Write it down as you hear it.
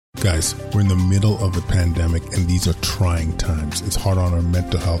Guys, we're in the middle of a pandemic and these are trying times. It's hard on our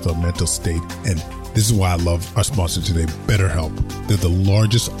mental health, our mental state. And this is why I love our sponsor today, BetterHelp. They're the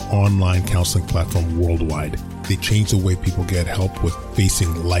largest online counseling platform worldwide. They change the way people get help with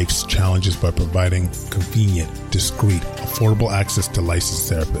facing life's challenges by providing convenient, discreet, affordable access to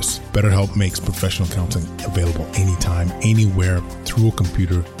licensed therapists. BetterHelp makes professional counseling available anytime, anywhere, through a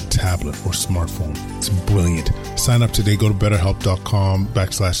computer, tablet, or smartphone. It's brilliant. Sign up today. Go to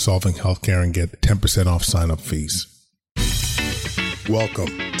betterhelp.com/solvinghealthcare and get 10% off sign-up fees. Welcome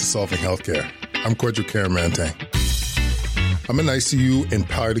to Solving Healthcare. I'm Courtney Howard. I'm an ICU and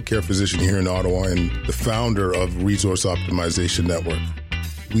palliative care physician here in Ottawa and the founder of Resource Optimization Network.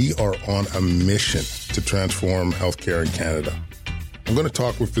 We are on a mission to transform healthcare in Canada. I'm going to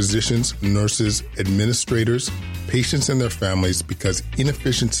talk with physicians, nurses, administrators, patients and their families because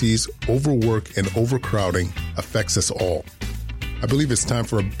inefficiencies, overwork, and overcrowding affects us all. I believe it's time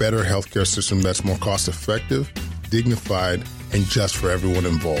for a better healthcare system that's more cost-effective, dignified, and just for everyone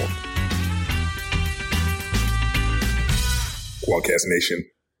involved. Quadcast Nation,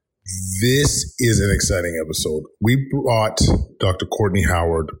 this is an exciting episode. We brought Dr. Courtney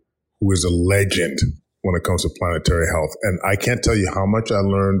Howard, who is a legend when it comes to planetary health. And I can't tell you how much I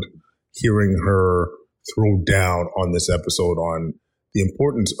learned hearing her throw down on this episode on the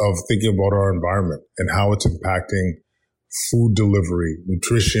importance of thinking about our environment and how it's impacting food delivery,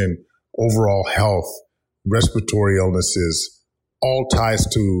 nutrition, overall health, respiratory illnesses, all ties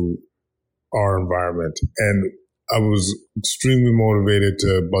to our environment. And I was extremely motivated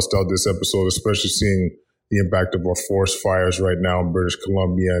to bust out this episode, especially seeing the impact of our forest fires right now in British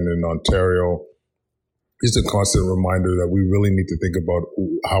Columbia and in Ontario. It's a constant reminder that we really need to think about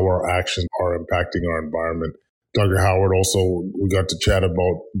how our actions are impacting our environment. Dr. Howard also, we got to chat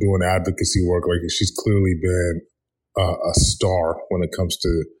about doing advocacy work. Like she's clearly been a star when it comes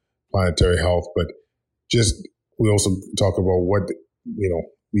to planetary health, but just we also talk about what,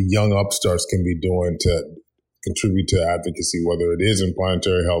 the young upstarts can be doing to contribute to advocacy, whether it is in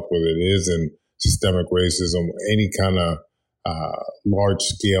planetary health, whether it is in systemic racism, any kind of large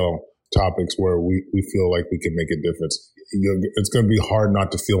scale topics where we feel like we can make a difference. It's going to be hard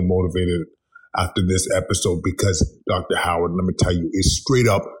not to feel motivated after this episode because Dr. Howard, let me tell you, is straight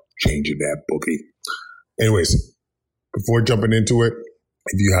up changing that boogie. Anyways, before jumping into it,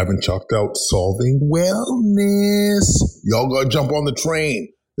 if you haven't checked out Solving Wellness, y'all got to jump on the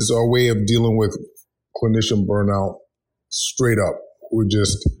train. This is our way of dealing with clinician burnout. Straight up, we're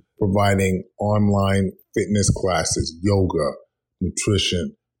just providing online fitness classes, yoga,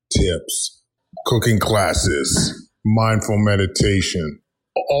 nutrition, tips, cooking classes, mindful meditation,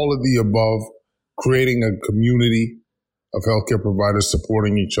 all of the above, creating a community of healthcare providers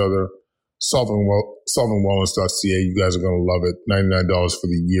supporting each other. Solvingwellness.ca. You guys are going to love it. $99 for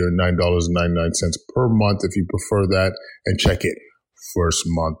the year, $9.99 per month if you prefer that. And check it. First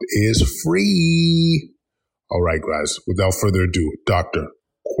month is free. All right, guys, without further ado, Dr.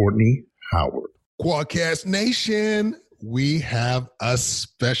 Courtney Howard. Quadcast Nation, we have a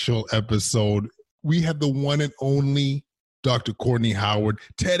special episode. We have the one and only Dr. Courtney Howard,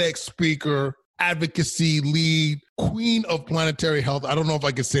 TEDx speaker, advocacy lead, queen of planetary health. I don't know if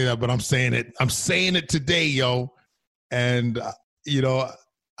I can say that, but I'm saying it. I'm saying it today, yo. And,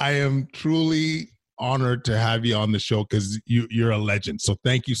 I am truly honored to have you on the show because you're a legend. So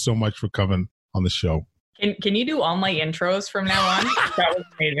thank you so much for coming on the show. Can you do all my intros from now on? That was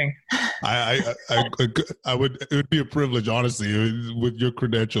amazing. I would. It would be a privilege, honestly, with your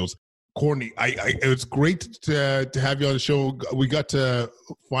credentials. Courtney, it's great to have you on the show. We got to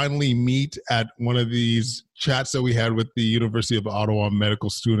finally meet at one of these chats that we had with the University of Ottawa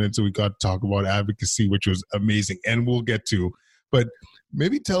medical students, and we got to talk about advocacy, which was amazing, and we'll get to. But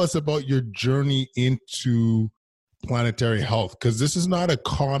maybe tell us about your journey into planetary health, because this is not a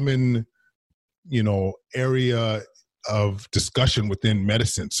common, area of discussion within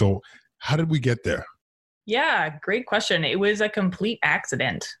medicine. So how did we get there? Yeah, great question. It was a complete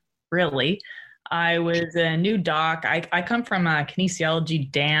accident, really. I was a new doc. I come from a kinesiology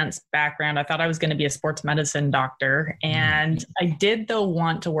dance background. I thought I was going to be a sports medicine doctor. And I did, though,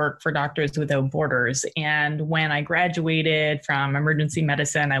 want to work for Doctors Without Borders. And when I graduated from emergency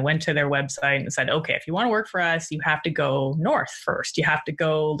medicine, I went to their website and said, okay, if you want to work for us, you have to go north first. You have to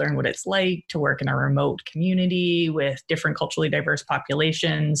go learn what it's like to work in a remote community with different culturally diverse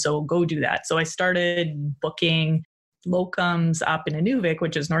populations. So go do that. So I started booking locums up in Inuvik,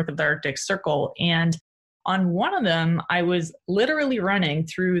 which is north of the Arctic Circle. And on one of them, I was literally running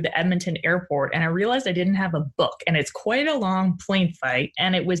through the Edmonton airport and I realized I didn't have a book, and it's quite a long plane flight.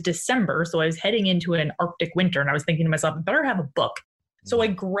 And it was December. So I was heading into an Arctic winter and I was thinking to myself, I better have a book. So I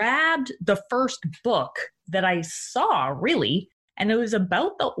grabbed the first book that I saw, really, and it was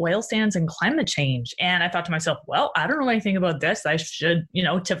about the oil sands and climate change. And I thought to myself, well, I don't know anything about this. I should,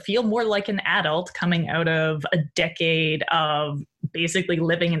 to feel more like an adult coming out of a decade of basically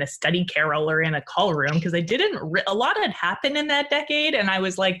living in a study carrel or in a call room, because a lot had happened in that decade. And I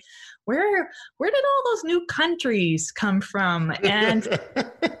was like, where did all those new countries come from? And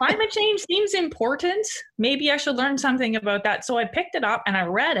climate change seems important. Maybe I should learn something about that. So I picked it up and I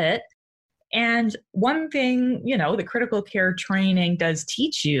read it. And one thing, the critical care training does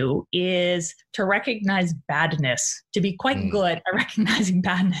teach you is to recognize badness, to be quite good at recognizing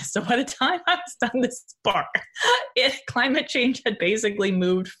badness. So by the time I was done this book, climate change had basically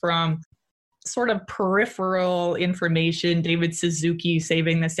moved from sort of peripheral information, David Suzuki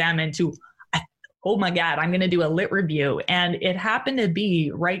saving the salmon, to, oh my God, I'm going to do a lit review. And it happened to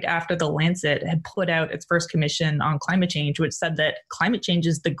be right after the Lancet had put out its first commission on climate change, which said that climate change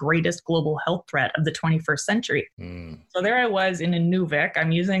is the greatest global health threat of the 21st century. So there I was in Inuvik.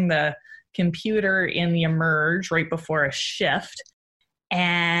 I'm using the computer in the Emerge right before a shift.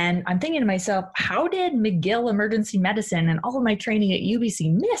 And I'm thinking to myself, how did McGill Emergency Medicine and all of my training at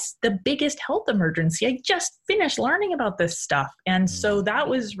UBC miss the biggest health emergency? I just finished learning about this stuff. And so that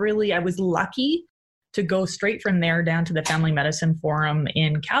was I was lucky to go straight from there down to the Family Medicine Forum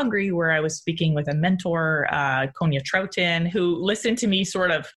in Calgary, where I was speaking with a mentor, Konya Troughton, who listened to me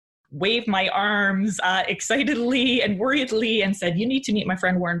sort of wave my arms excitedly and worriedly and said, you need to meet my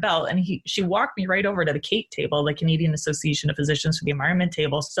friend Warren Bell. And she walked me right over to the CAPE table, the Canadian Association of Physicians for the Environment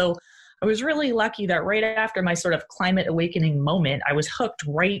table. So I was really lucky that right after my sort of climate awakening moment, I was hooked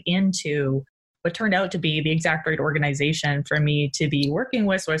right into what turned out to be the exact right organization for me to be working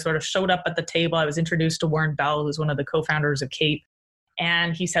with. So I sort of showed up at the table. I was introduced to Warren Bell, who's one of the co-founders of CAPE.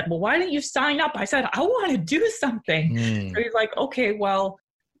 And he said, well, why don't you sign up? I said, I want to do something. So he's like, okay, well,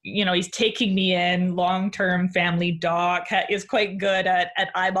 he's taking me in, long-term family doc, is quite good at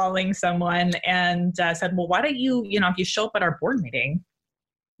eyeballing someone, and said, well, why don't you, if you show up at our board meeting,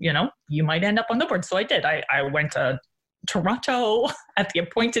 you might end up on the board. So I did. I went to Toronto at the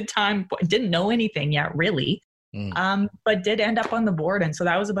appointed time, didn't know anything yet, really, but did end up on the board. And so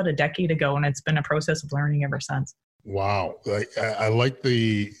that was about a decade ago, and it's been a process of learning ever since. Wow. I like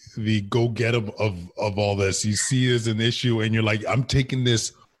the go get 'em of all this. You see it as an issue and you're like, I'm taking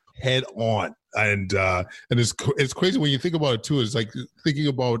this head on. And it's crazy when you think about it too. It's like thinking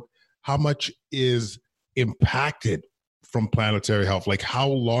about how much is impacted from planetary health, like how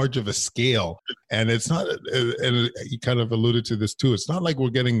large of a scale. And it's not, and you kind of alluded to this too. It's not like we're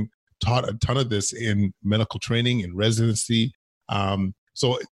getting taught a ton of this in medical training and residency.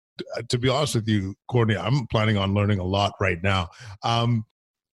 So to be honest with you, Courtney, I'm planning on learning a lot right now.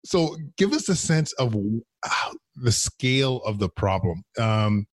 So give us a sense of the scale of the problem.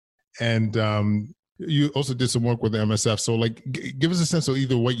 And you also did some work with the MSF. So like, give us a sense of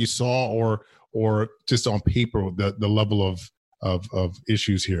either what you saw or just on paper, the level of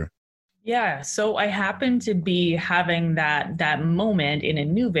issues here. Yeah. So I happened to be having that moment in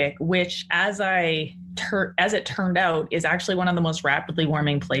Inuvik, which as it turned out is actually one of the most rapidly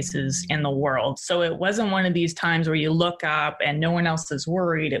warming places in the world. So it wasn't one of these times where you look up and no one else is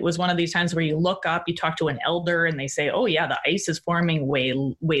worried. It was one of these times where you look up, you talk to an elder and they say, oh yeah, the ice is forming way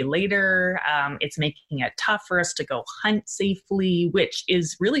later. It's making it tough for us to go hunt safely, which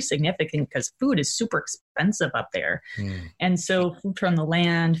is really significant because food is super expensive up there. And so food from the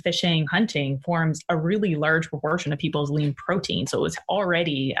land, fishing, hunting forms a really large proportion of people's lean protein. So it was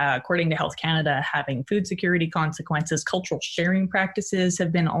already, according to Health Canada, having food security consequences. Cultural sharing practices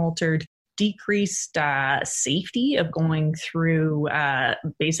have been altered, decreased safety of going through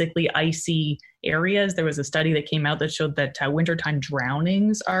basically icy areas. There was a study that came out that showed that wintertime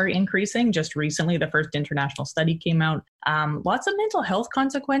drownings are increasing. Just recently, the first international study came out. Lots of mental health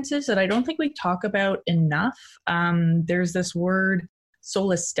consequences that I don't think we talk about enough. There's this word,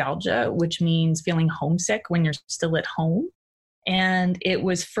 solastalgia, which means feeling homesick when you're still at home. And it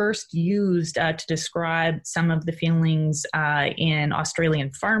was first used to describe some of the feelings in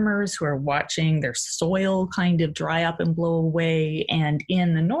Australian farmers who are watching their soil kind of dry up and blow away. And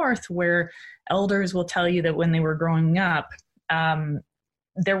in the north, where elders will tell you that when they were growing up,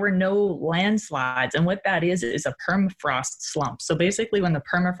 there were no landslides. And what that is a permafrost slump. So basically when the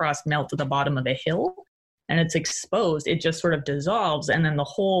permafrost melts at the bottom of a hill and it's exposed, it just sort of dissolves and then the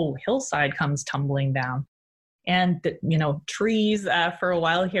whole hillside comes tumbling down. And, trees for a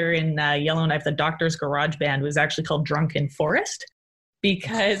while here in Yellowknife, the Doctor's Garage Band was actually called Drunken Forest.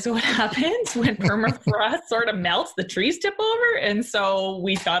 because what happens when permafrost sort of melts, the trees tip over. And so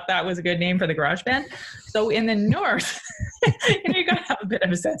we thought that was a good name for the garage band. So in the north, you got to have a bit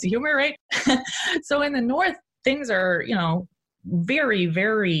of a sense of humor, right? So in the north, things are, very,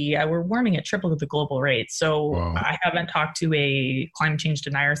 very, we're warming at triple the global rate. So wow. I haven't talked to a climate change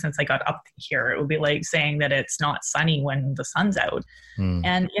denier since I got up here. It would be like saying that it's not sunny when the sun's out.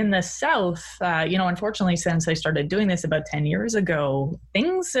 And in the South, unfortunately, since I started doing this about 10 years ago,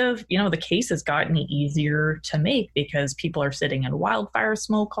 things have, the case has gotten easier to make because people are sitting in wildfire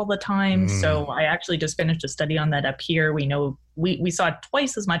smoke all the time. So I actually just finished a study on that up here. We know we saw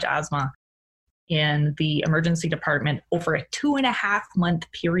twice as much asthma in the emergency department over a 2.5 month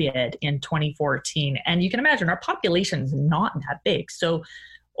period in 2014. And you can imagine our population is not that big. So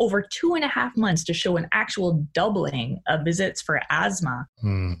over 2.5 months to show an actual doubling of visits for asthma,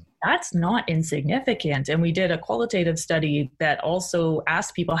 that's not insignificant. And we did a qualitative study that also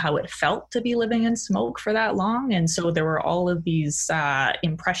asked people how it felt to be living in smoke for that long. And so there were all of these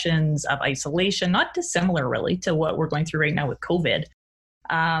impressions of isolation, not dissimilar really to what we're going through right now with COVID.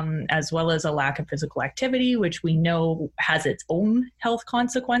 As well as a lack of physical activity, which we know has its own health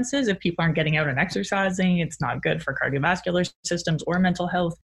consequences. If people aren't getting out and exercising, it's not good for cardiovascular systems or mental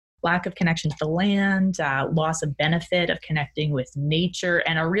health. Lack of connection to the land, loss of benefit of connecting with nature,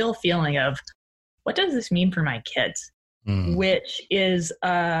 and a real feeling of, what does this mean for my kids? Which is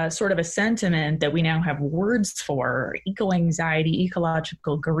sort of a sentiment that we now have words for: eco-anxiety,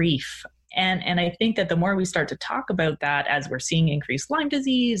 ecological grief. And I think that the more we start to talk about that, as we're seeing increased Lyme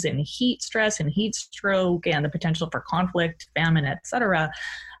disease and heat stress and heat stroke and the potential for conflict, famine, et cetera,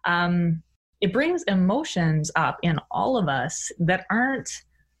 it brings emotions up in all of us that aren't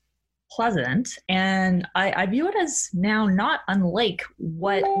pleasant. And I view it as now not unlike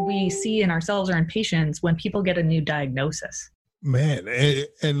what we see in ourselves or in patients when people get a new diagnosis. Man,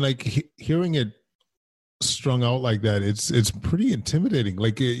 and like hearing it strung out like that, it's pretty intimidating.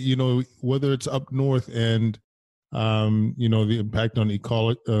 Like, whether it's up north and the impact on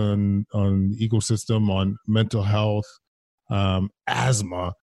on ecosystem, on mental health,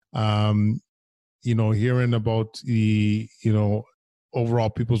 asthma, hearing about the overall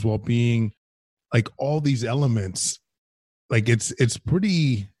people's well-being, like all these elements, like it's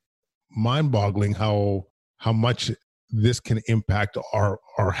pretty mind-boggling how much this can impact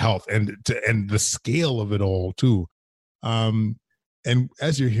our health and the scale of it all too. And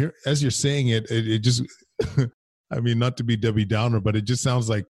as you're saying it just, I mean, not to be Debbie Downer, but it just sounds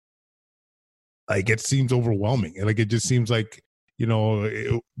like it seems overwhelming. And like, it just seems like,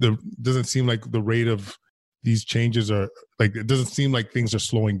 doesn't seem like the rate of these changes are like, it doesn't seem like things are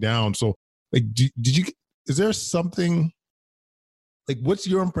slowing down. So like, is there something, like, what's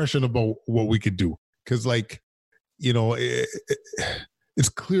your impression about what we could do? Cause like, it's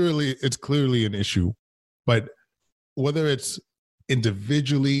clearly an issue, but whether it's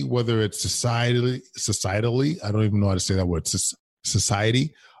individually, whether it's societally, I don't even know how to say that word,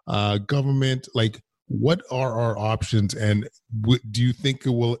 society, government, like, what are our options, and do you think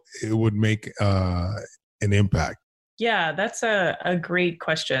it would make an impact? Yeah, that's a great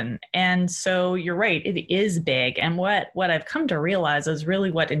question. And so you're right, it is big. And what I've come to realize is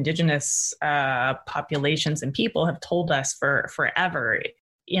really what Indigenous populations and people have told us for forever,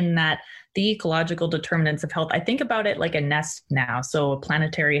 in that the ecological determinants of health, I think about it like a nest now, so a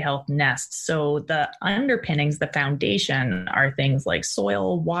planetary health nest. So the underpinnings, the foundation, are things like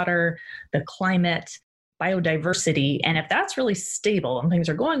soil, water, the climate, biodiversity. And if that's really stable and things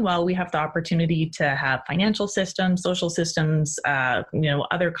are going well, we have the opportunity to have financial systems, social systems,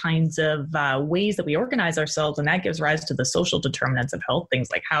 other kinds of ways that we organize ourselves. And that gives rise to the social determinants of health,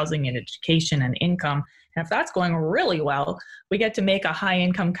 things like housing and education and income. And if that's going really well, we get to make a high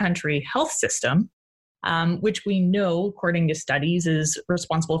income country health system, which we know, according to studies, is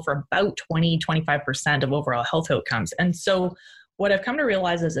responsible for about 20-25% of overall health outcomes. And so what I've come to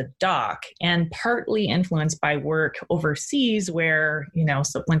realize as a doc, and partly influenced by work overseas where,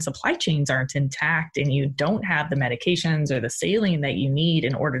 so when supply chains aren't intact and you don't have the medications or the saline that you need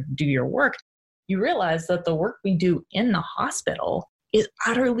in order to do your work, you realize that the work we do in the hospital is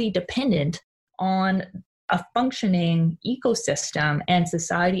utterly dependent on a functioning ecosystem and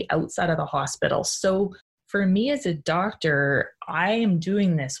society outside of the hospital. So for me as a doctor, I am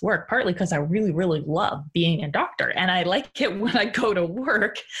doing this work partly because I really, really love being a doctor. And I like it when I go to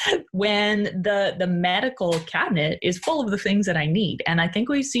work, when the medical cabinet is full of the things that I need. And I think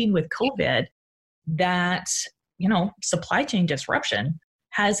we've seen with COVID that, supply chain disruption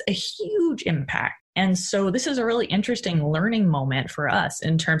has a huge impact. And so this is a really interesting learning moment for us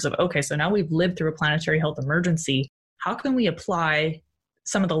in terms of, okay, so now we've lived through a planetary health emergency. How can we apply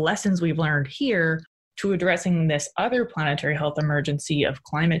some of the lessons we've learned here to addressing this other planetary health emergency of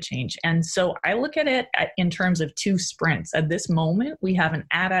climate change. And so I look at it in terms of two sprints. At this moment, we have an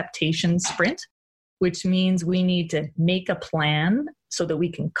adaptation sprint, which means we need to make a plan so that we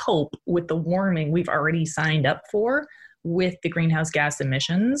can cope with the warming we've already signed up for with the greenhouse gas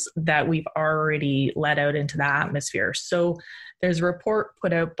emissions that we've already let out into the atmosphere. So there's a report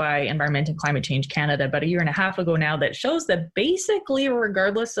put out by Environment and Climate Change Canada about a year and a half ago now that shows that basically,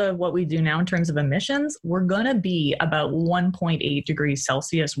 regardless of what we do now in terms of emissions, we're going to be about 1.8 degrees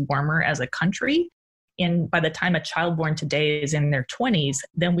Celsius warmer as a country by the time a child born today is in their 20s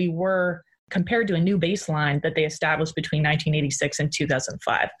than we were compared to a new baseline that they established between 1986 and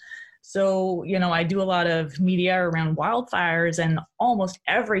 2005. So, I do a lot of media around wildfires, and almost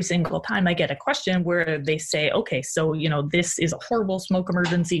every single time I get a question where they say, okay, so, this is a horrible smoke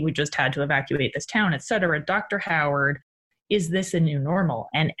emergency. We just had to evacuate this town, et cetera. Dr. Howard, is this a new normal?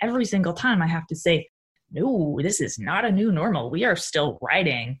 And every single time I have to say, no, this is not a new normal. We are still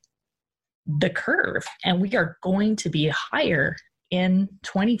riding the curve, and we are going to be higher in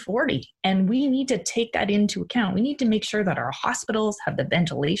 2040. And we need to take that into account. We need to make sure that our hospitals have the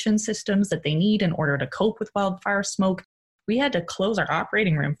ventilation systems that they need in order to cope with wildfire smoke. We had to close our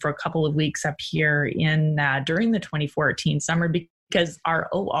operating room for a couple of weeks up here during the 2014 summer because our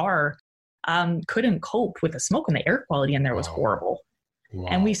OR couldn't cope with the smoke, and the air quality in there was horrible. Wow.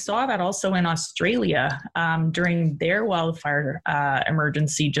 And we saw that also in Australia during their wildfire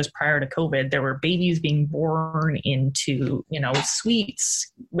emergency just prior to COVID. There were babies being born into,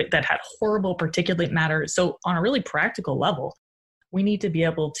 suites that had horrible particulate matter. So on a really practical level, we need to be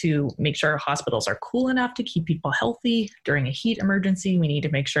able to make sure our hospitals are cool enough to keep people healthy during a heat emergency. We need to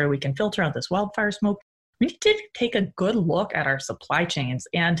make sure we can filter out this wildfire smoke. We need to take a good look at our supply chains.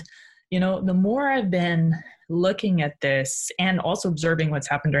 And the more I've been looking at this and also observing what's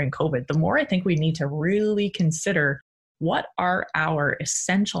happened during COVID, the more I think we need to really consider what are our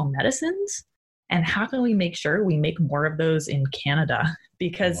essential medicines and how can we make sure we make more of those in Canada?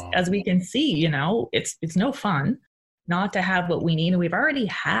 Because as we can see, it's no fun not to have what we need. And we've already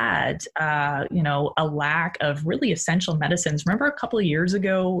had, a lack of really essential medicines. Remember a couple of years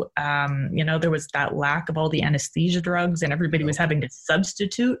ago, there was that lack of all the anesthesia drugs and everybody was having to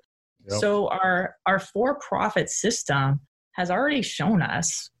substitute. Yep. So our for-profit system has already shown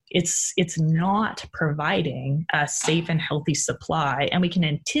us it's not providing a safe and healthy supply, and we can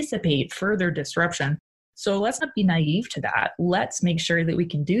anticipate further disruption. So let's not be naive to that. Let's make sure that we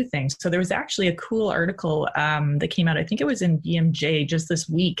can do things. So there was actually a cool article that came out, I think it was in BMJ just this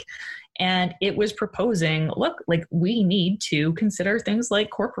week, and it was proposing, look, like we need to consider things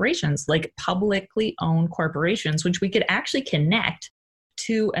like corporations, like publicly owned corporations, which we could actually connect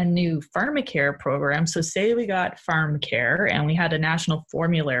to a new pharmacare program. So say we got pharmacare and we had a national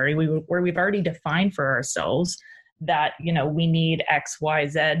formulary where we've already defined for ourselves that, we need X, Y,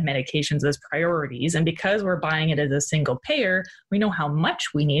 Z medications as priorities. And because we're buying it as a single payer, we know how much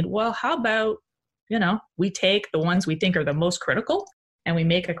we need. Well, how about, we take the ones we think are the most critical and we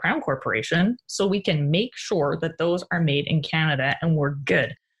make a crown corporation so we can make sure that those are made in Canada and we're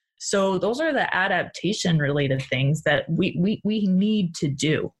good. So those are the adaptation related things that we need to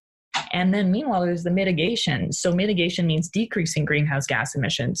do. And then meanwhile, there's the mitigation. So mitigation means decreasing greenhouse gas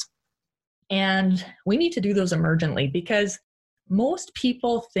emissions. And we need to do those emergently because most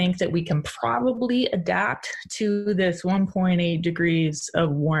people think that we can probably adapt to this 1.8 degrees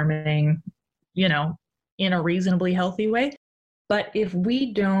of warming, in a reasonably healthy way. But if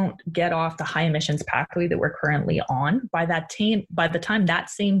we don't get off the high emissions pathway that we're currently on, by the time that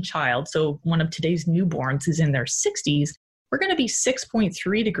same child, so one of today's newborns is in their 60s, we're going to be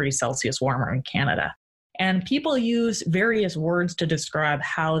 6.3 degrees Celsius warmer in Canada. And people use various words to describe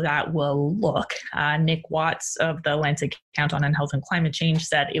how that will look. Nick Watts of the Lancet Countdown on Health and Climate Change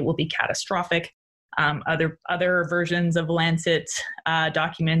said it will be catastrophic. Other versions of Lancet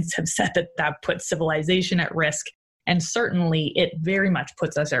documents have said that puts civilization at risk. And certainly it very much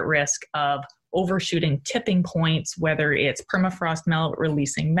puts us at risk of overshooting tipping points, whether it's permafrost melt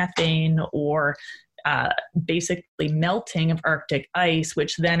releasing methane or basically melting of Arctic ice,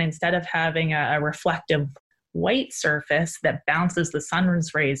 which then instead of having a reflective white surface that bounces the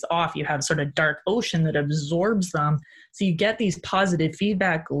sun's rays off, you have sort of dark ocean that absorbs them. So you get these positive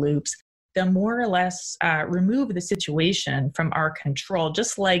feedback loops that more or less remove the situation from our control.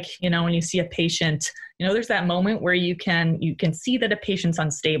 Just like, when you see a patient, there's that moment where you can see that a patient's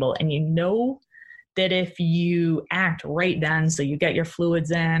unstable and that if you act right then, so you get your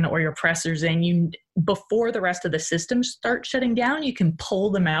fluids in or your pressors in, before the rest of the system start shutting down, you can pull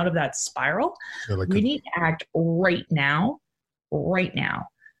them out of that spiral. We need to act right now right now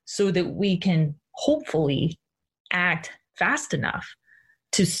so that we can hopefully act fast enough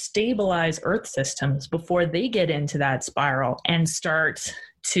to stabilize Earth systems before they get into that spiral and start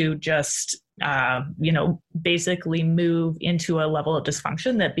to just, basically move into a level of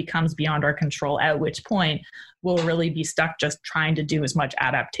dysfunction that becomes beyond our control, at which point we'll really be stuck just trying to do as much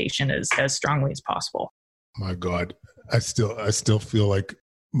adaptation as strongly as possible. My God, I still feel like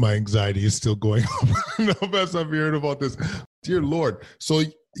my anxiety is still going up as I'm hearing about this. Dear Lord. So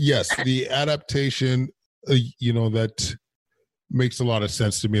yes, the adaptation, that makes a lot of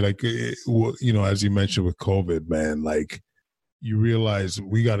sense to me. Like, as you mentioned with COVID, man, like you realize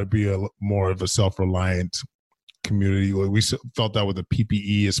we got to be more of a self-reliant community. We felt that with the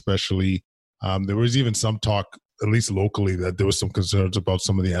PPE, especially. There was even some talk, at least locally, that there was some concerns about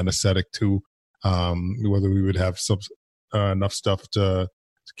some of the anesthetic too, whether we would have some enough stuff to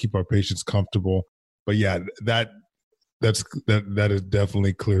keep our patients comfortable. But yeah, that is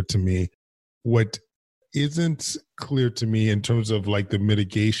definitely clear to me. What isn't clear to me in terms of like the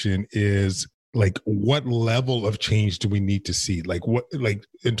mitigation is like what level of change do we need to see? Like what, like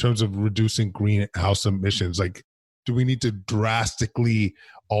in terms of reducing greenhouse emissions, like do we need to drastically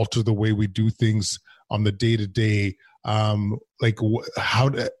alter the way we do things on the day to day? In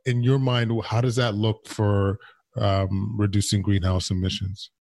your mind, how does that look for reducing greenhouse emissions?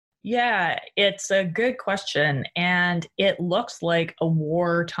 Yeah, it's a good question. And it looks like a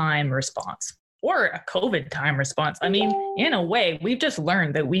wartime response or a COVID time response. I mean, in a way, we've just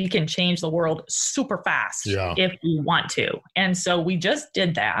learned that we can change the world super fast if we want to. And so we just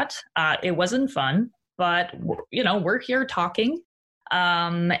did that. It wasn't fun, but we're here talking.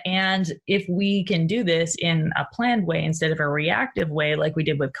 And if we can do this in a planned way instead of a reactive way, like we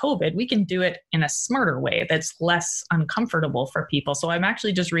did with COVID, we can do it in a smarter way that's less uncomfortable for people. So I'm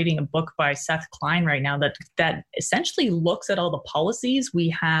actually just reading a book by Seth Klein right now that essentially looks at all the policies we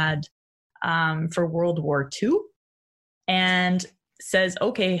had for World War II and says,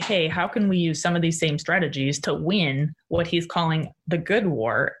 okay, hey, how can we use some of these same strategies to win what he's calling the good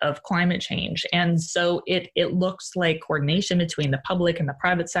war of climate change? And so it looks like coordination between the public and the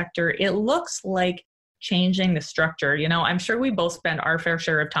private sector. It looks like changing the structure. I'm sure we both spend our fair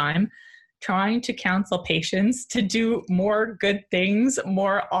share of time trying to counsel patients to do more good things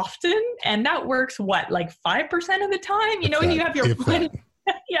more often. And that works, like 5% of the time? You have your one...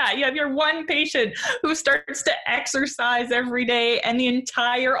 Yeah, you have your one patient who starts to exercise every day and the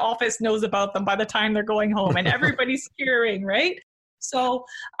entire office knows about them by the time they're going home and everybody's cheering, right? So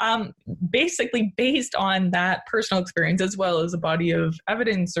basically based on that personal experience as well as a body of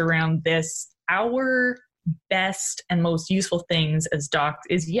evidence around this, our best and most useful things as docs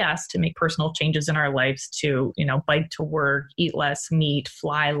is, yes, to make personal changes in our lives to, bike to work, eat less meat,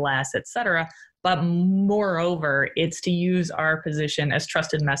 fly less, etc. But moreover, it's to use our position as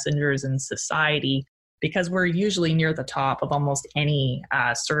trusted messengers in society because we're usually near the top of almost any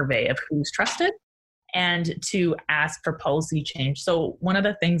survey of who's trusted and to ask for policy change. So one of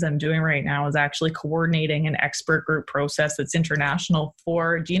the things I'm doing right now is actually coordinating an expert group process that's international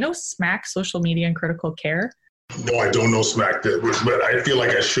for, do you know SMAC, Social Media and Critical Care? No, I don't know SMAC, but I feel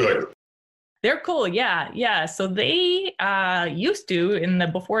like I should. They're cool. Yeah. So they used to, in the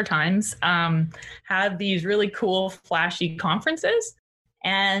before times, have these really cool, flashy conferences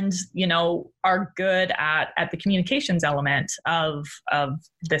and, are good at the communications element of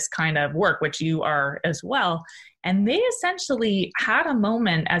this kind of work, which you are as well. And they essentially had a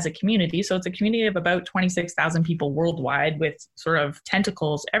moment as a community. So it's a community of about 26,000 people worldwide with sort of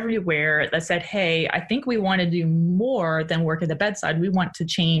tentacles everywhere that said, hey, I think we want to do more than work at the bedside. We want to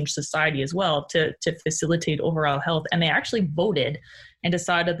change society as well to facilitate overall health. And they actually voted and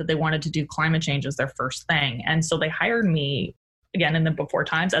decided that they wanted to do climate change as their first thing. And so they hired me, again, in the before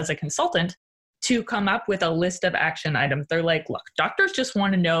times as a consultant to come up with a list of action items. They're like, look, doctors just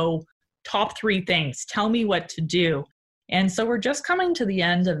want to know top 3 things. Tell me what to do. And so we're just coming to the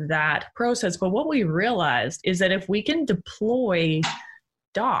end of that process. But what we realized is that if we can deploy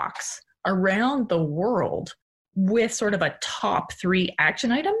docs around the world with sort of a top 3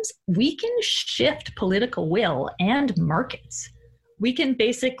 action items, we can shift political will and markets. We can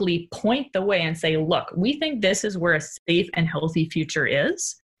basically point the way and say, look, we think this is where a safe and healthy future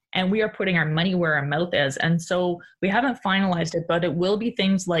is. And we are putting our money where our mouth is. And so we haven't finalized it, but it will be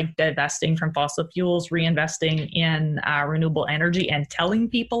things like divesting from fossil fuels, reinvesting in renewable energy, and telling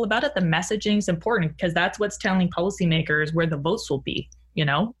people about it. The messaging is important because that's what's telling policymakers where the votes will be,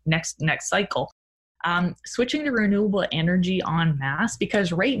 next cycle. Switching to renewable energy en masse,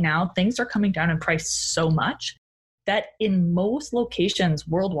 because right now things are coming down in price so much that in most locations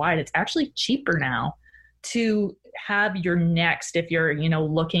worldwide, it's actually cheaper now to have your next, if you're,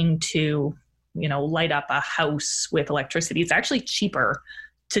 looking to, light up a house with electricity, it's actually cheaper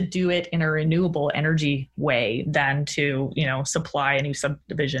to do it in a renewable energy way than to, supply a new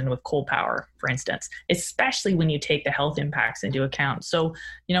subdivision with coal power, for instance, especially when you take the health impacts into account. So,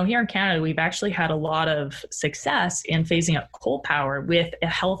 here in Canada, we've actually had a lot of success in phasing out coal power with a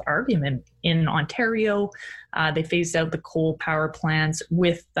health argument. In Ontario, they phased out the coal power plants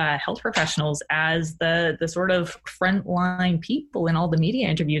with health professionals as the sort of frontline people in all the media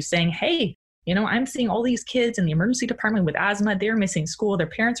interviews saying, hey, I'm seeing all these kids in the emergency department with asthma. They're missing school. Their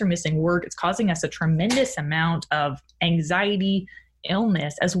parents are missing work. It's causing us a tremendous amount of anxiety,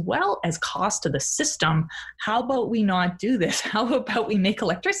 illness, as well as cost to the system. How about we not do this? How about we make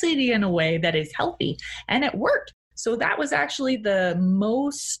electricity in a way that is healthy? And it worked. So that was actually the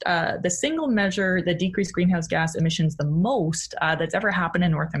single measure that decreased greenhouse gas emissions the most that's ever happened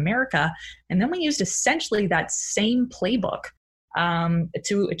in North America. And then we used essentially that same playbook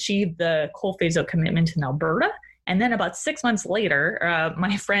to achieve the coal phase-out commitment in Alberta. And then about 6 months later,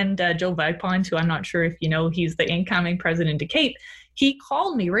 my friend Joe Vagpond, who I'm not sure if you know, he's the incoming president to Cape, he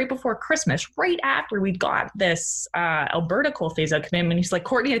called me right before Christmas, right after we got this Alberta coal phase-out commitment. He's like,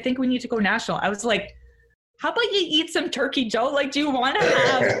 Courtney, I think we need to go national. I was like, how about you eat some turkey, Joe? Like, do you want to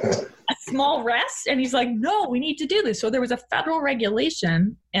have a small rest? And he's like, no, we need to do this. So there was a federal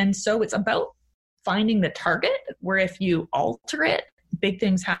regulation. And so it's about finding the target where if you alter it, big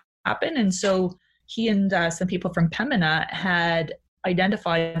things happen. And so he and some people from Pembina had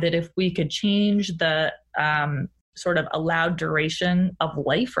identified that if we could change the sort of allowed duration of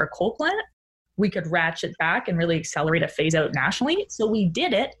life for a coal plant, we could ratchet back and really accelerate a phase out nationally. So we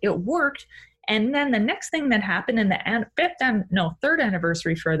did it. It worked. And then the next thing that happened in the third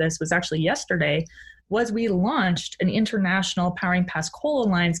anniversary for this was actually yesterday, was we launched an international Powering Past Coal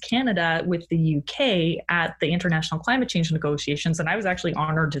Alliance Canada with the UK at the International Climate Change Negotiations. And I was actually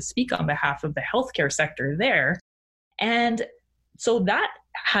honored to speak on behalf of the healthcare sector there. And so that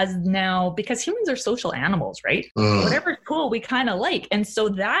has now, because humans are social animals, right? Whatever's cool, we kind of like. And so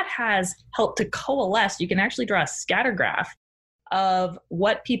that has helped to coalesce. You can actually draw a scatter graph of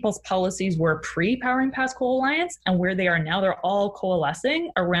what people's policies were pre-Powering Past Coal Alliance and where they are now. They're all coalescing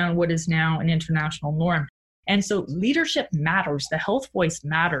around what is now an international norm. And so leadership matters. The health voice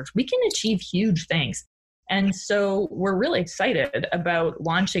matters. We can achieve huge things. And so we're really excited about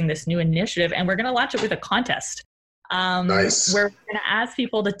launching this new initiative, and we're going to launch it with a contest. Nice. Where we're going to ask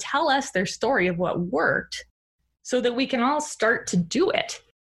people to tell us their story of what worked so that we can all start to do it.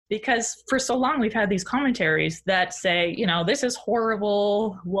 Because for so long, we've had these commentaries that say, this is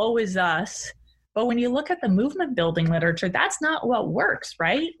horrible, woe is us. But when you look at the movement building literature, that's not what works,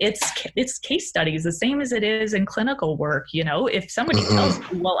 right? It's case studies, the same as it is in clinical work. If somebody tells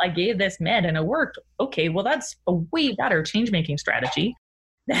you, well, I gave this med and it worked, okay, well, that's a way better change-making strategy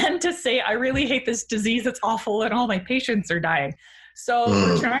than to say, I really hate this disease, it's awful, and all my patients are dying. So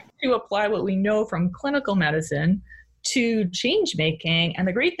we're trying to apply what we know from clinical medicine to change making. And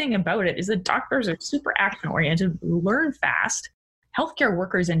the great thing about it is that doctors are super action oriented, learn fast. Healthcare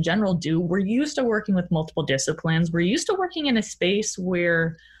workers in general do. We're used to working with multiple disciplines. We're used to working in a space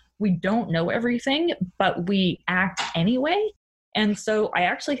where we don't know everything, but we act anyway. And so I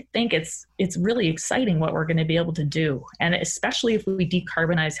actually think it's really exciting what we're going to be able to do. And especially if we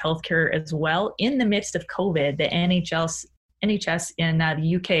decarbonize healthcare as well. In the midst of COVID, the NHS in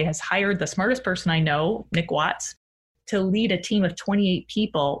the UK has hired the smartest person I know, Nick Watts, to lead a team of 28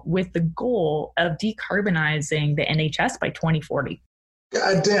 people with the goal of decarbonizing the NHS by 2040.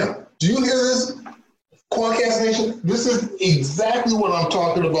 God damn. Do you hear this? Quadcast Nation, this is exactly what I'm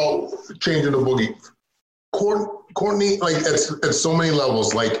talking about, changing the boogie. Courtney, like at so many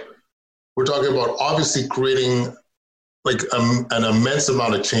levels, like we're talking about obviously creating like an immense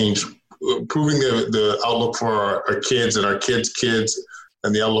amount of change, improving the outlook for our kids and our kids' kids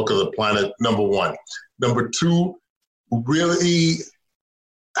and the outlook of the planet, number one. Number two, really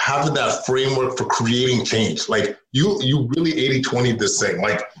having that framework for creating change. Like you really 80-20 this thing.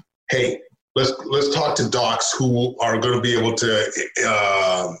 Like, hey, let's talk to docs who are going to be able to,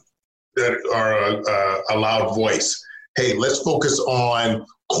 that are a loud voice. Hey, let's focus on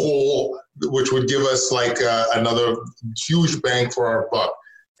coal, which would give us like another huge bang for our buck,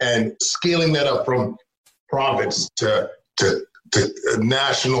 and scaling that up from province to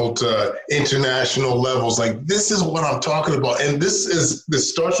national to international levels. Like, this is what I'm talking about. And this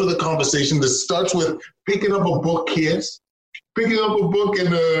starts with a conversation. This starts with picking up a book, kids. Picking up a book in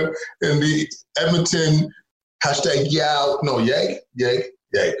the Edmonton #YAG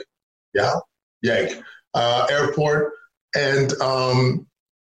airport, and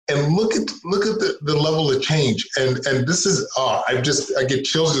And look at the level of change. And this is, I get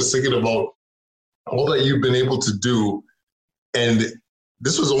chills just thinking about all that you've been able to do. And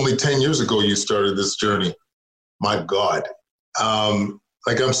this was only 10 years ago you started this journey. My God.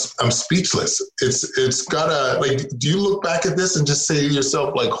 Like I'm speechless. It's gotta, like, do you look back at this and just say to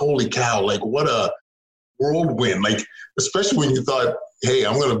yourself, like, holy cow, like what a whirlwind, like, especially when you thought, hey,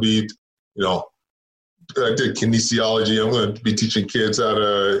 I'm going to be, I did kinesiology. I'm going to be teaching kids how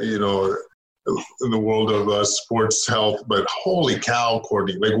to, in the world of sports health, but holy cow,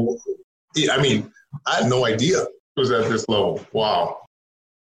 Courtney, like, I mean, I had no idea it was at this level. Wow.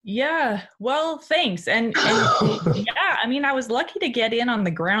 Yeah, well, thanks. And yeah, I mean, I was lucky to get in on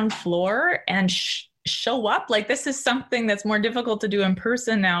the ground floor and show up. Like, this is something that's more difficult to do in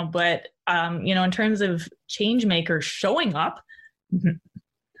person now, but, in terms of change makers showing up,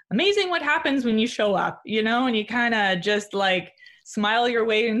 amazing what happens when you show up, and you kind of just like smile your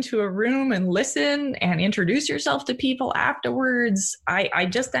way into a room and listen and introduce yourself to people afterwards. I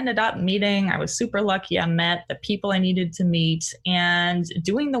just ended up meeting, I was super lucky. I met the people I needed to meet and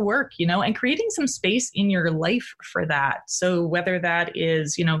doing the work, and creating some space in your life for that. So whether that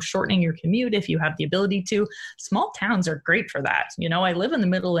is, shortening your commute, if you have the ability to, small towns are great for that. I live in the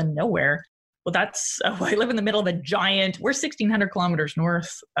middle of nowhere. Well, I live in the middle of a giant, we're 1,600 kilometers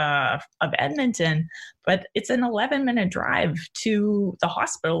north of Edmonton, but it's an 11-minute drive to the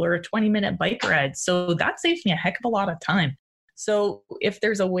hospital or a 20-minute bike ride. So that saves me a heck of a lot of time. So if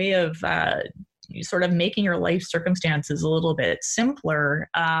there's a way of sort of making your life circumstances a little bit simpler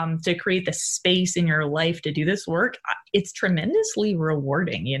to create the space in your life to do this work, it's tremendously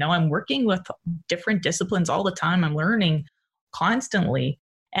rewarding. I'm working with different disciplines all the time. I'm learning constantly.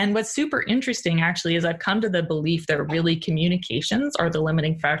 And what's super interesting, actually, is I've come to the belief that really communications are the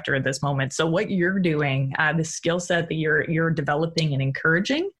limiting factor at this moment. So what you're doing, the skill set that you're developing and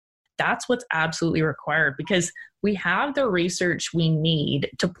encouraging, that's what's absolutely required, because we have the research we need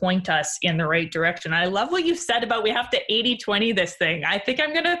to point us in the right direction. I love what you said about we have to 80-20 this thing. I think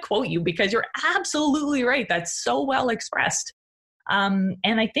I'm going to quote you because you're absolutely right. That's so well expressed. And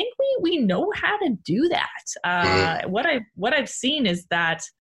I think we know how to do that. What I've seen is that,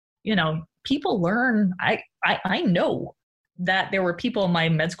 people learn. I know that there were people in my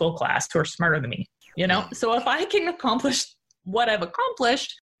med school class who are smarter than me, so if I can accomplish what I've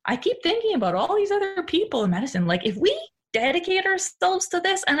accomplished, I keep thinking about all these other people in medicine. Like, if we dedicate ourselves to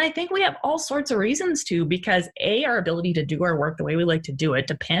this, and I think we have all sorts of reasons to, because our ability to do our work the way we like to do it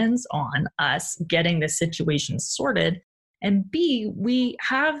depends on us getting this situation sorted. And B, we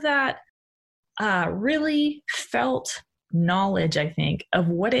have that really felt knowledge, I think, of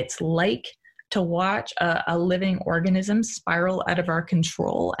what it's like to watch a living organism spiral out of our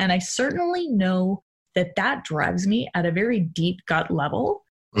control. And I certainly know that drives me at a very deep gut level.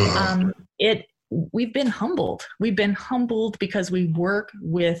 We've been humbled. We've been humbled because we work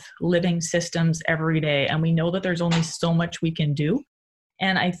with living systems every day, and we know that there's only so much we can do.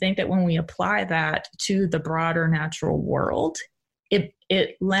 And I think that when we apply that to the broader natural world, it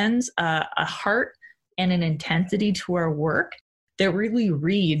lends a heart and an intensity to our work that really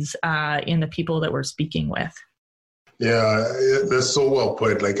reads in the people that we're speaking with. Yeah, that's so well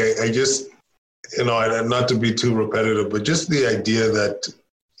put. Like, I just, not to be too repetitive, but just the idea that,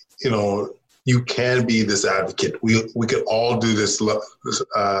 you can be this advocate. We could all do this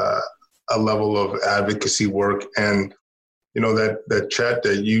a level of advocacy work. And, that chat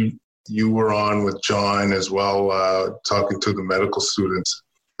that you were on with John as well, talking to the medical students.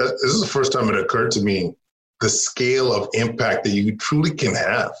 This is the first time it occurred to me, the scale of impact that you truly can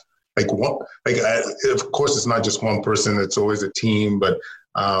have. Of course, it's not just one person; it's always a team. But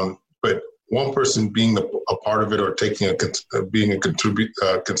one person being a part of it, or being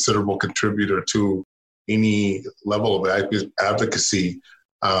a considerable contributor to any level of advocacy,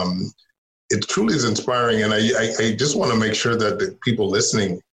 it truly is inspiring. And I just want to make sure that the people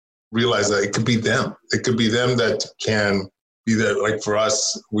listening realize that it could be them. It could be them that can be there. Like, for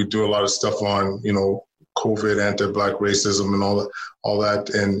us, we do a lot of stuff on, COVID, anti-Black racism and all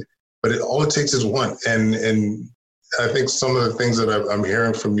that. But all it takes is one. And I think some of the things that I'm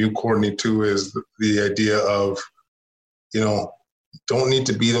hearing from you, Courtney, too, is the idea of, don't need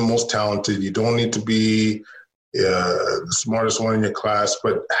to be the most talented. You don't need to be the smartest one in your class,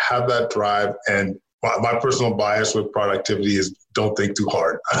 but have that drive. And my personal bias with productivity is don't think too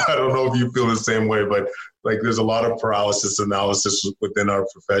hard. I don't know if you feel the same way, but like, there's a lot of paralysis analysis within our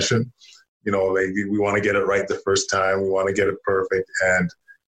profession. We want to get it right the first time. We want to get it perfect. And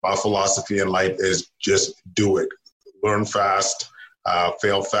my philosophy in life is just do it. Learn fast,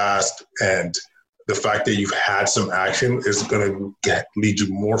 fail fast, and the fact that you've had some action is going to lead you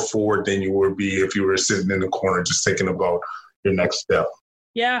more forward than you would be if you were sitting in the corner just thinking about your next step.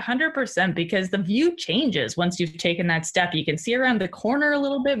 Yeah, 100%, because the view changes once you've taken that step. You can see around the corner a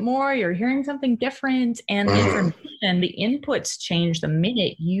little bit more. You're hearing something different, and the information, the inputs change the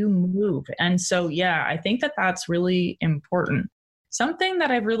minute you move. And so, yeah, I think that that's really important. Something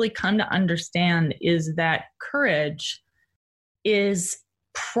that I've really come to understand is that courage is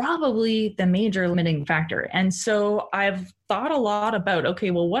probably the major limiting factor. And so I've thought a lot about, okay,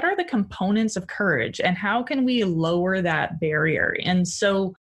 well, what are the components of courage and how can we lower that barrier? And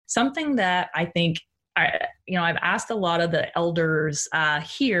so something that I think, I've asked a lot of the elders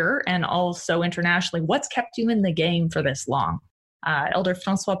here and also internationally, what's kept you in the game for this long? Elder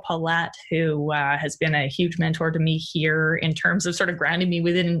Francois Paulette, who has been a huge mentor to me here in terms of sort of grounding me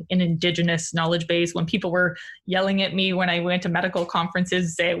within an Indigenous knowledge base. When people were yelling at me when I went to medical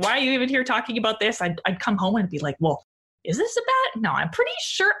conferences, say, why are you even here talking about this? I'd come home and be like, well, is this about? No, I'm pretty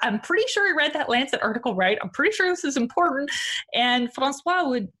sure I read that Lancet article right. I'm pretty sure this is important. And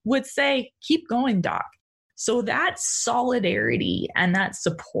Francois would say, keep going, doc. So that solidarity and that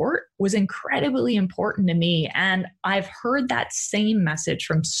support was incredibly important to me. And I've heard that same message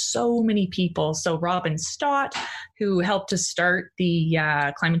from so many people. So Robin Stott, who helped to start the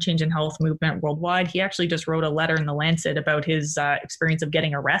climate change and health movement worldwide, he actually just wrote a letter in the Lancet about his experience of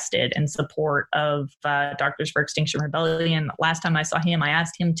getting arrested in support of Doctors for Extinction Rebellion. Last time I saw him, I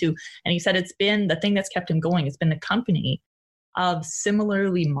asked him to, and he said it's been the thing that's kept him going. It's been the company of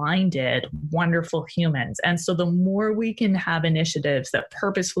similarly minded, wonderful humans. And so the more we can have initiatives that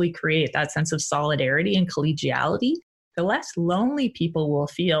purposefully create that sense of solidarity and collegiality, the less lonely people will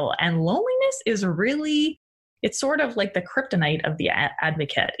feel. And loneliness is really, it's sort of like the kryptonite of the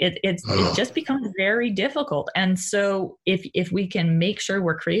advocate. It just becomes very difficult. And so if we can make sure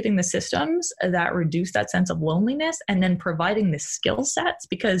we're creating the systems that reduce that sense of loneliness and then providing the skill sets,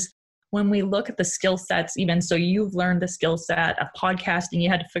 because when we look at the skill sets, even so you've learned the skill set of podcasting, you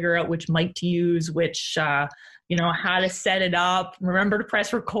had to figure out which mic to use, which, how to set it up, remember to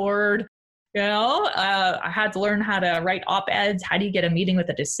press record. I had to learn how to write op-eds. How do you get a meeting with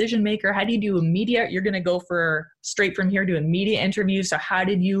a decision maker? How do you do a media? You're going to go for straight from here to a media interview. So how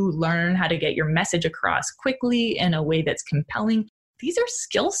did you learn how to get your message across quickly in a way that's compelling? These are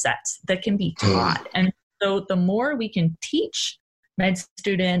skill sets that can be taught. And so the more we can teach med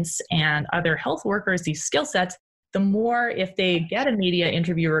students and other health workers these skill sets, the more if they get a media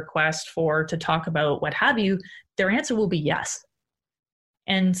interview request to talk about what have you, their answer will be yes.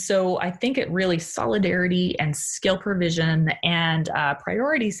 And so I think it really solidarity and skill provision and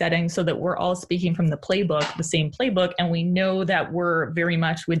priority setting so that we're all speaking from the same playbook, and we know that we're very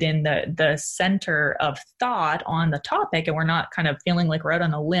much within the center of thought on the topic and we're not kind of feeling like we're out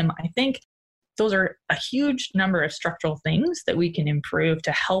on a limb. I think those are a huge number of structural things that we can improve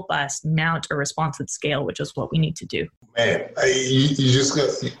to help us mount a response at scale, which is what we need to do. Man, you just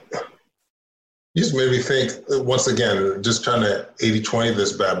made me think, once again, just trying to 80-20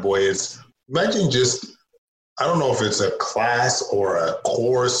 this bad boy. Imagine just, I don't know if it's a class or a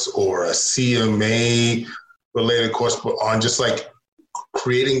course or a CMA related course, but on just like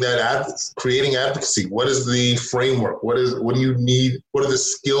creating advocacy. What is the framework? What do you need? What are the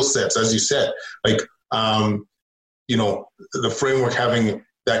skill sets? As you said, like, the framework, having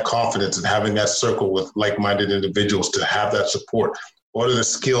that confidence and having that circle with like-minded individuals to have that support. What are the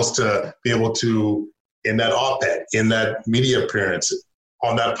skills to be able to, in that op-ed, in that media appearance,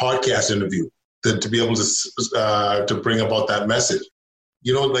 on that podcast interview, to be able to bring about that message?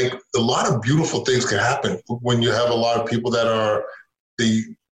 Like a lot of beautiful things can happen when you have a lot of people that are, they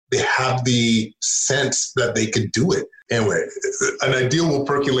have the sense that they could do it. Anyway, an idea will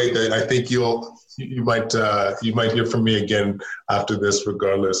percolate that I think you might hear from me again after this,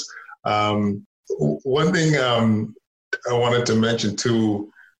 regardless. One thing I wanted to mention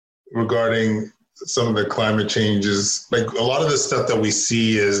too, regarding some of the climate changes, like a lot of the stuff that we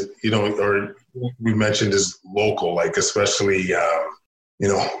see is, or we mentioned is local, like especially,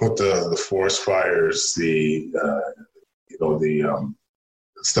 with the forest fires, the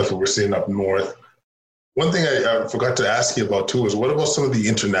stuff that we're seeing up north. One thing I forgot to ask you about too is what about some of the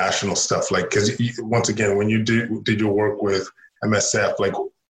international stuff? Like, because once again, when you did your work with MSF, like,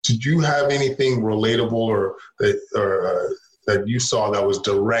 did you have anything relatable or that you saw that was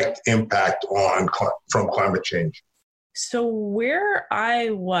direct impact from climate change? So where I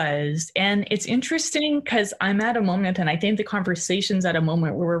was, and it's interesting because I'm at a moment, and I think the conversation's at a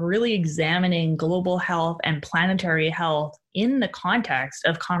moment where we're really examining global health and planetary health in the context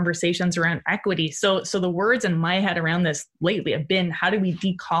of conversations around equity. So the words in my head around this lately have been, how do we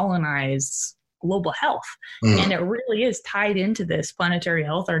decolonize global health. And it really is tied into this planetary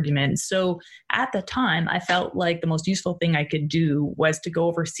health argument. So at the time, I felt like the most useful thing I could do was to go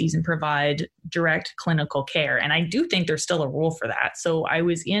overseas and provide direct clinical care. And I do think there's still a role for that. So I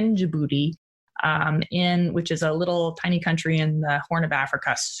was in Djibouti, which is a little tiny country in the Horn of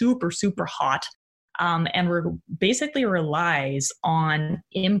Africa, super, super hot. And basically relies on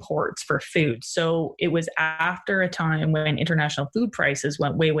imports for food. So it was after a time when international food prices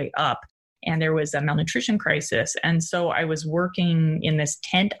went way, way up, and there was a malnutrition crisis. And so I was working in this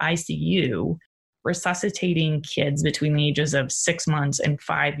tent ICU, resuscitating kids between the ages of 6 months and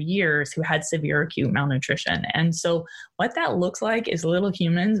 5 years who had severe acute malnutrition. And so what that looks like is little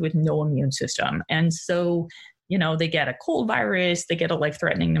humans with no immune system. And so they get a cold virus, they get a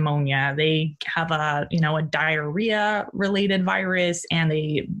life-threatening pneumonia, they have a diarrhea-related virus, and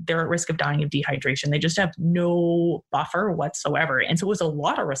they're at risk of dying of dehydration. They just have no buffer whatsoever. And so it was a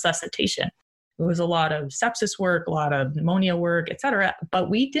lot of resuscitation. It was a lot of sepsis work, a lot of pneumonia work, et cetera, but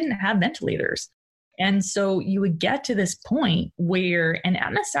we didn't have ventilators. And so you would get to this point where, and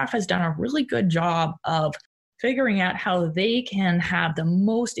ATMA staff has done a really good job of figuring out how they can have the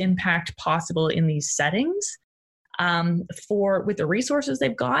most impact possible in these settings, with the resources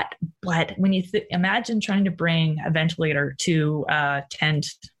they've got. But when you imagine trying to bring a ventilator to a tent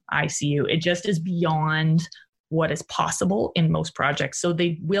ICU, it just is beyond what is possible in most projects. So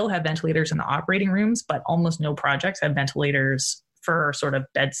they will have ventilators in the operating rooms, but almost no projects have ventilators for sort of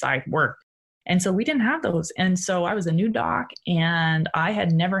bedside work. And so we didn't have those. And so I was a new doc, and I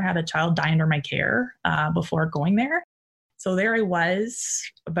had never had a child die under my care before going there. So there I was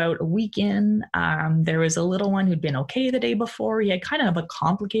about a week in. There was a little one who'd been okay the day before. He had kind of a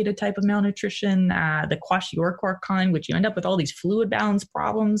complicated type of malnutrition, the kwashiorkor kind, which you end up with all these fluid balance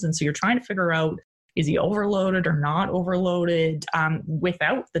problems. And so you're trying to figure out, is he overloaded or not overloaded,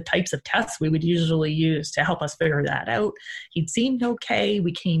 without the types of tests we would usually use to help us figure that out. He'd seemed okay.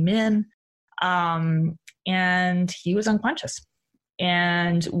 We came in, and he was unconscious.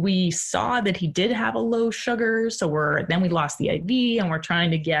 And we saw that he did have a low sugar. So then we lost the IV, and we're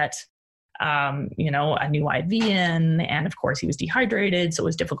trying to get, a new IV in. And of course he was dehydrated. So it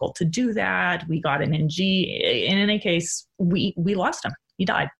was difficult to do that. We got an NG. In any case, we lost him. He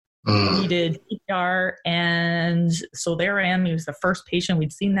died. He did CPR. And so there I am. He was the first patient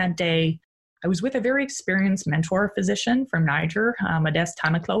we'd seen that day. I was with a very experienced mentor physician from Niger, Modeste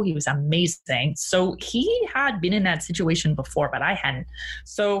Tamaklo. He was amazing. So he had been in that situation before, but I hadn't.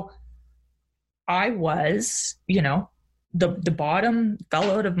 So I was, the bottom fell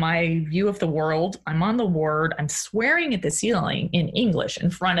out of my view of the world. I'm on the ward. I'm swearing at the ceiling in English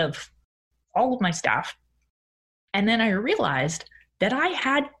in front of all of my staff. And then I realized that I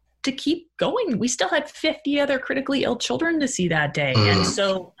had to keep going. We still had 50 other critically ill children to see that day. And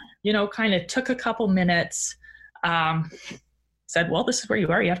so kind of took a couple minutes, said, well, this is where you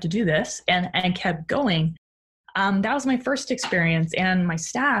are. You have to do this, and kept going. That was my first experience, and my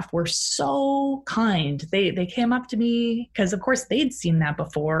staff were so kind. They came up to me because, of course, they'd seen that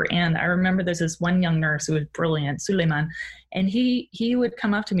before. And I remember there's this one young nurse who was brilliant, Suleiman, and he would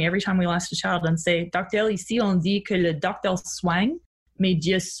come up to me every time we lost a child and say, Docteur, ici on dit que le docteur soigne, mais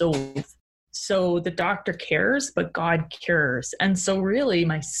Dieu sauve. So the doctor cares, but God cures. And so really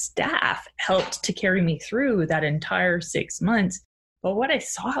my staff helped to carry me through that entire 6 months. But what I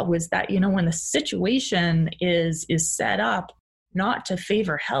saw was that, when the situation is set up not to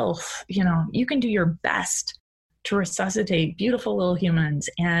favor health, you can do your best to resuscitate beautiful little humans,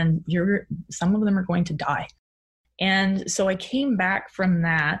 and some of them are going to die. And so I came back from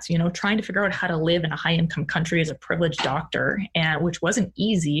that, trying to figure out how to live in a high income country as a privileged doctor, which wasn't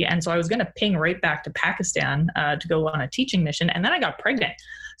easy. And so I was going to ping right back to Pakistan to go on a teaching mission. And then I got pregnant.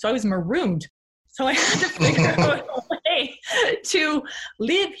 So I was marooned. So I had to figure out a way to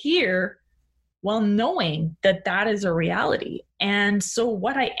live here while knowing that that is a reality. And so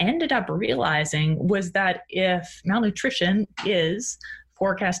what I ended up realizing was that if malnutrition is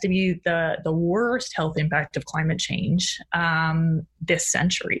forecast to be the worst health impact of climate change this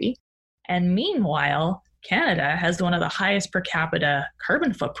century, and meanwhile, Canada has one of the highest per capita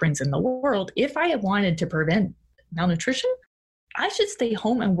carbon footprints in the world, if I wanted to prevent malnutrition, I should stay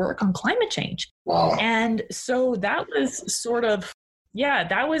home and work on climate change. Wow. And so that was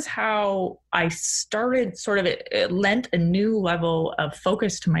that was how I started. It lent a new level of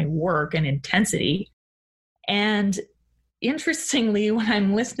focus to my work and intensity. And interestingly, when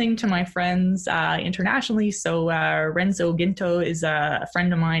I'm listening to my friends internationally, so Renzo Ginto is a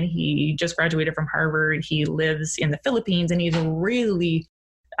friend of mine. He just graduated from Harvard. He lives in the Philippines, and he's really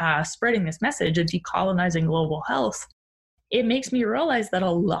spreading this message of decolonizing global health. it makes me realize that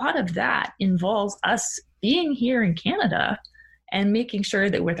a lot of that involves us being here in Canada and making sure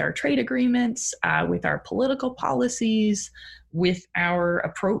that with our trade agreements, with our political policies, with our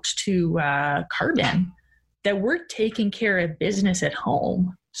approach to carbon, that we're taking care of business at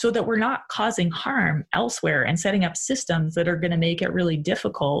home so that we're not causing harm elsewhere and setting up systems that are going to make it really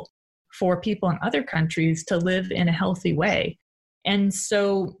difficult for people in other countries to live in a healthy way. And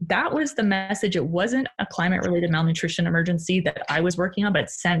so that was the message. It wasn't a climate-related malnutrition emergency that I was working on, but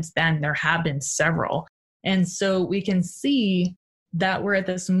since then there have been several. And so we can see that we're at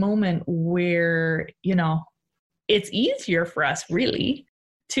this moment where, it's easier for us really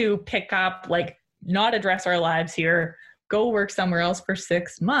to pick up, like, not address our lives here, go work somewhere else for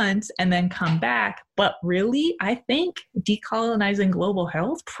 6 months and then come back. But really, I think decolonizing global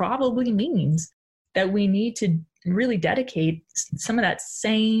health probably means that we need to really dedicate some of that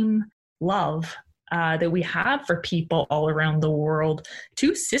same love that we have for people all around the world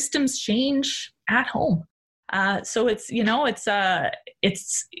to systems change at home. So it's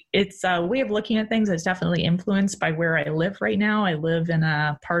a way of looking at things that's definitely influenced by where I live right now. I live in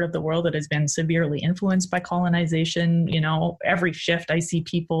a part of the world that has been severely influenced by colonization. Every shift I see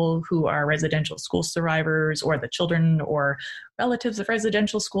people who are residential school survivors or the children or relatives of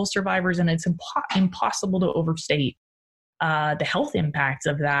residential school survivors, and it's impossible to overstate the health impacts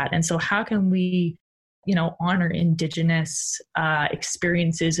of that. And so how can we honor Indigenous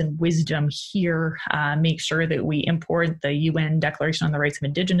experiences and wisdom here, make sure that we import the UN Declaration on the Rights of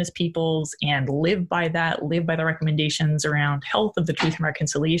Indigenous Peoples and live by the recommendations around health of the Truth and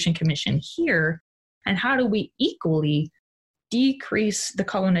Reconciliation Commission here? And how do we equally decrease the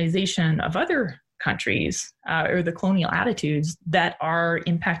colonization of other countries or the colonial attitudes that are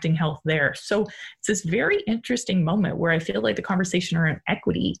impacting health there? So it's this very interesting moment where I feel like the conversation around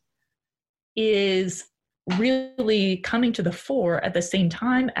equity is really coming to the fore at the same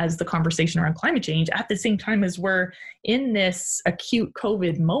time as the conversation around climate change, at the same time as we're in this acute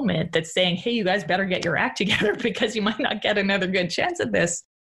COVID moment that's saying, hey, you guys better get your act together because you might not get another good chance at this.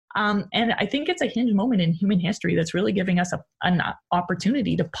 And I think it's a hinge moment in human history that's really giving us an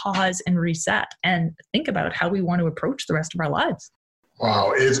opportunity to pause and reset and think about how we want to approach the rest of our lives.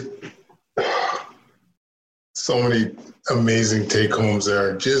 Wow. It's so many amazing take homes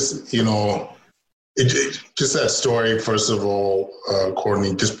there. Just, just that story, first of all,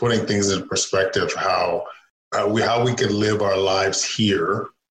 Courtney, just putting things in perspective, how we could live our lives here,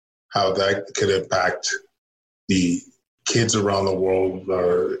 how that could impact the kids around the world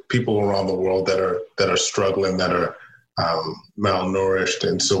or people around the world that are struggling, that are malnourished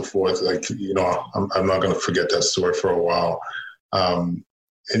and so forth. Like, I'm not going to forget that story for a while.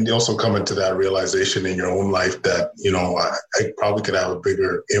 And you also come into that realization in your own life that, I probably could have a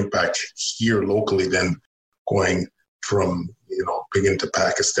bigger impact here locally than going from, being to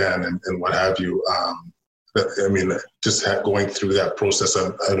Pakistan and what have you. Going through that process,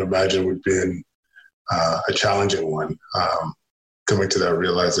 I'd imagine would be a challenging one, coming to that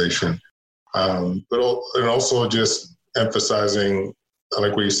realization. And also just emphasizing,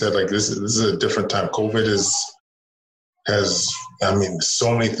 like what you said, like this is a different time. COVID has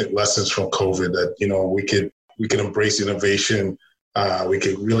so many lessons from COVID that, we can embrace innovation. We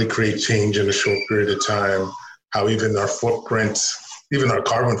could really create change in a short period of time. How even our footprint, even our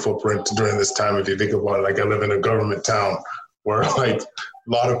carbon footprint during this time, if you think about it, like I live in a government town where like a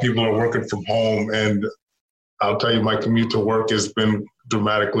lot of people are working from home, and I'll tell you, my commute to work has been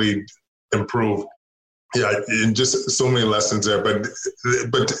dramatically improved. Yeah, and just so many lessons there.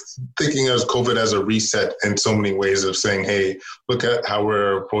 But thinking of COVID as a reset in so many ways of saying, hey, look at how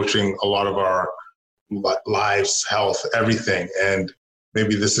we're approaching a lot of our lives, health, everything, and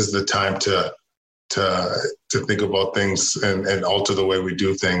maybe this is the time to think about things and alter the way we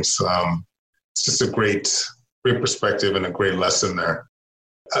do things. It's just a great perspective and a great lesson there.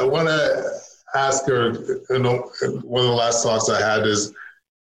 I want to ask her, one of the last thoughts I had is,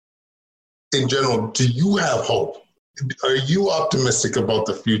 in general, do you have hope? Are you optimistic about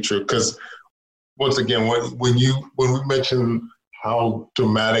the future? Because once again, when we mention how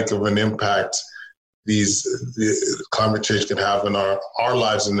dramatic of an impact the climate change can have in our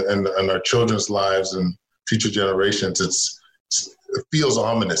lives and our children's lives and future generations, it feels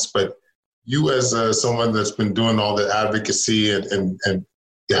ominous. But you, as someone that's been doing all the advocacy and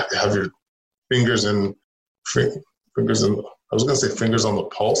have your fingers on the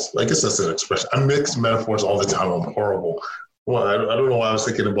pulse. I guess that's an expression. I mix metaphors all the time. I'm horrible. Well, I don't know what I was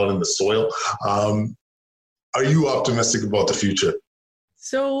thinking about in the soil. Are you optimistic about the future?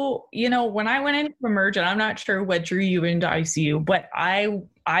 So, when I went into Emerge, and I'm not sure what drew you into ICU, but I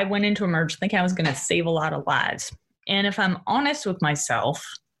went into Emerge thinking I was going to save a lot of lives. And if I'm honest with myself,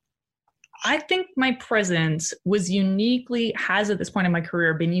 I think my presence has at this point in my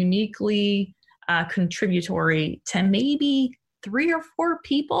career been uniquely contributory to maybe 3 or 4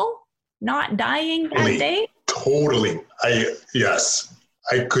 people not dying that day. Totally. Yes,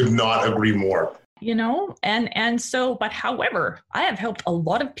 I could not agree more. And so, but however, I have helped a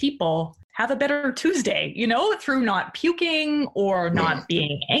lot of people have a better Tuesday, through not puking or not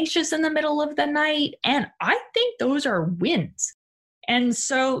being anxious in the middle of the night. And I think those are wins. And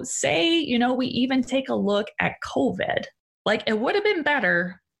so say, we even take a look at COVID, like it would have been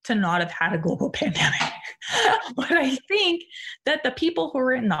better to not have had a global pandemic. But I think that the people who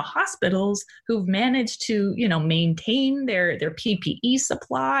are in the hospitals who've managed to, maintain their PPE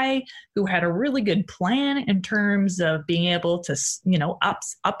supply, who had a really good plan in terms of being able to,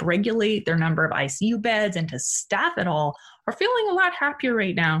 upregulate their number of ICU beds and to staff it all, are feeling a lot happier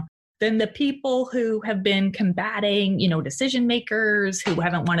right now than the people who have been combating, decision makers, who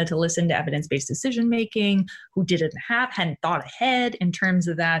haven't wanted to listen to evidence-based decision making, who hadn't thought ahead in terms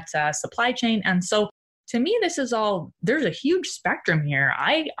of that supply chain. And so to me, there's a huge spectrum here.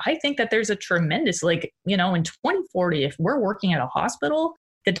 I think that there's a tremendous, in 2040, if we're working at a hospital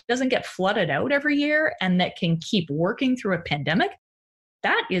that doesn't get flooded out every year and that can keep working through a pandemic,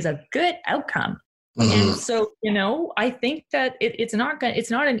 that is a good outcome. And so, I think that it's not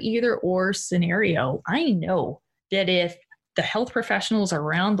an either or scenario. I know that if the health professionals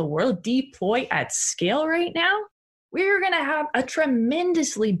around the world deploy at scale right now, we're going to have a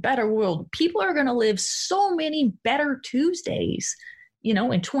tremendously better world. People are going to live so many better Tuesdays,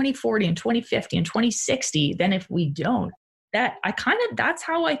 in 2040 and 2050 and 2060 than if we don't. That's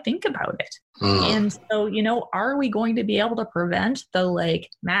how I think about it. And so, are we going to be able to prevent the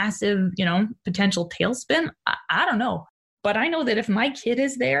massive, potential tailspin? I don't know. But I know that if my kid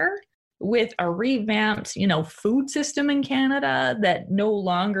is there with a revamped, food system in Canada that no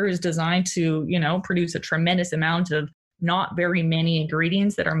longer is designed to, produce a tremendous amount of not very many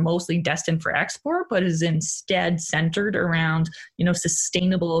ingredients that are mostly destined for export, but is instead centered around,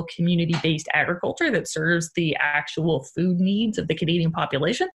 sustainable community-based agriculture that serves the actual food needs of the Canadian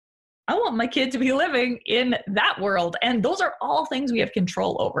population. I want my kid to be living in that world. And those are all things we have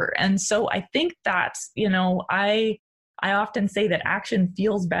control over. And so I think that's, I often say that action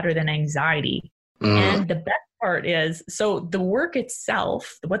feels better than anxiety. And the best part is, so the work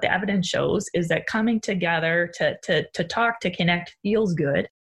itself, what the evidence shows is that coming together to talk, to connect feels good.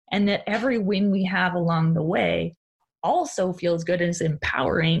 And that every win we have along the way also feels good and is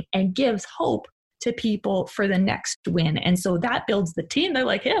empowering and gives hope to people for the next win. And so that builds the team. They're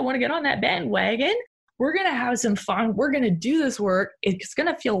like, hey, I want to get on that bandwagon. We're going to have some fun. We're going to do this work. It's going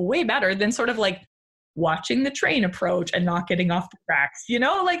to feel way better than sort of watching the train approach and not getting off the tracks,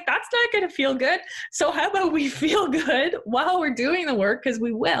 that's not going to feel good. So how about we feel good while we're doing the work? Because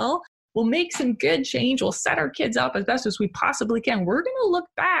we'll make some good change. We'll set our kids up as best as we possibly can. We're going to look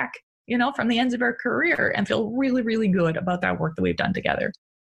back, from the ends of our career and feel really, really good about that work that we've done together.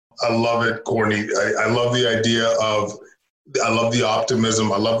 I love it, Courtney. I love the idea I love the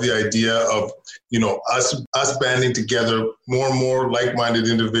optimism. I love the idea of, us banding together, more and more like-minded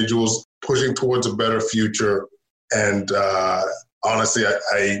individuals pushing towards a better future. And honestly,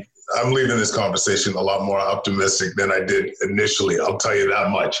 I'm leaving this conversation a lot more optimistic than I did initially. I'll tell you that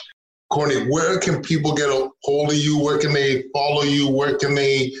much. Courtney, where can people get a hold of you? Where can they follow you? Where can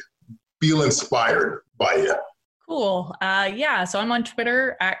they feel inspired by you? Cool. So I'm on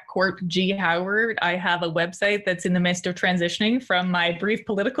Twitter at Court G Howard. I have a website that's in the midst of transitioning from my brief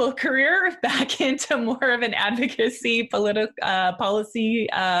political career back into more of an advocacy, policy,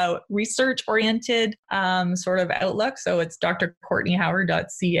 research-oriented sort of outlook. So it's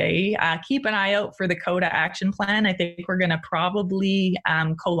drcourtneyhoward.ca. Keep an eye out for the CODA action plan. I think we're going to probably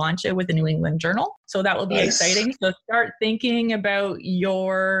co-launch it with the New England Journal. So that will be exciting. So start thinking about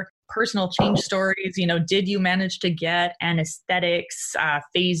your personal change stories. Did you manage to get anesthetics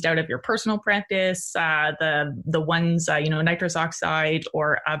phased out of your personal practice? The ones, nitrous oxide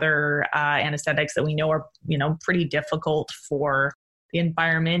or other anesthetics that we know are, pretty difficult for the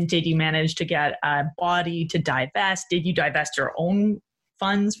environment. Did you manage to get a body to divest? Did you divest your own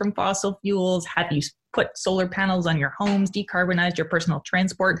funds from fossil fuels? Have you put solar panels on your homes, decarbonized your personal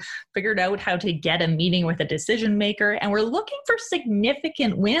transport, figured out how to get a meeting with a decision maker? And we're looking for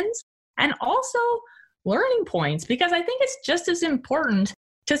significant wins and also learning points, because I think it's just as important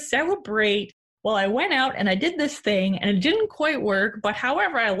to celebrate, well, I went out and I did this thing and it didn't quite work, but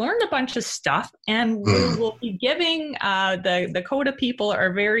however, I learned a bunch of stuff, and we will be giving, the CODA people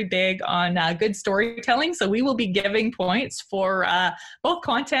are very big on good storytelling. So we will be giving points for both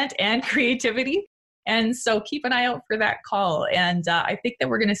content and creativity. And so keep an eye out for that call. And I think that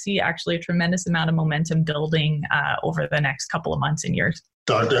we're going to see actually a tremendous amount of momentum building over the next couple of months and years.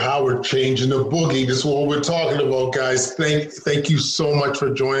 Dr. Howard, changing the boogie. This is what we're talking about, guys. Thank you so much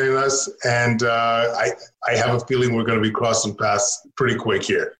for joining us. And I have a feeling we're going to be crossing paths pretty quick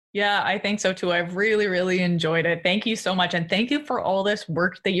here. Yeah, I think so too. I've really, really enjoyed it. Thank you so much. And thank you for all this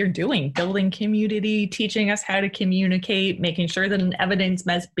work that you're doing, building community, teaching us how to communicate, making sure that an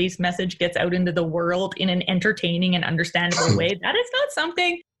evidence-based message gets out into the world in an entertaining and understandable way. That is not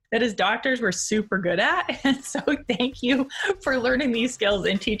something that as doctors we're super good at. And so thank you for learning these skills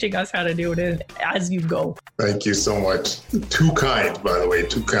and teaching us how to do it as you go. Thank you so much. Too kind, by the way,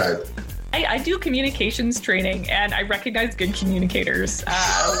 too kind. I do communications training and I recognize good communicators when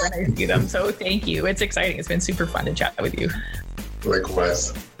I see them. So thank you. It's exciting. It's been super fun to chat with you.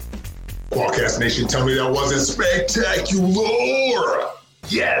 Likewise. Quadcast Nation, tell me that wasn't spectacular.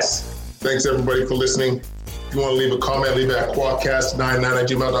 Yes. Thanks everybody for listening. If you want to leave a comment, leave it at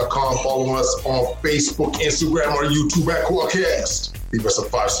quadcast99@gmail.com. Follow us on Facebook, Instagram, or YouTube at Quadcast. Leave us a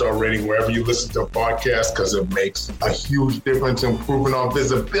 5-star rating wherever you listen to a podcast because it makes a huge difference in improving our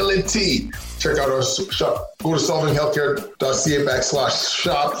visibility. Check out our shop. Go to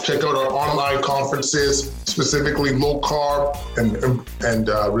solvinghealthcare.ca/shop. Check out our online conferences, specifically low carb and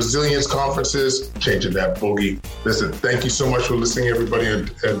resilience conferences. Changing that boogie. Listen, thank you so much for listening, everybody,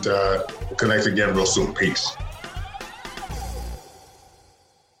 and we'll connect again real soon. Peace.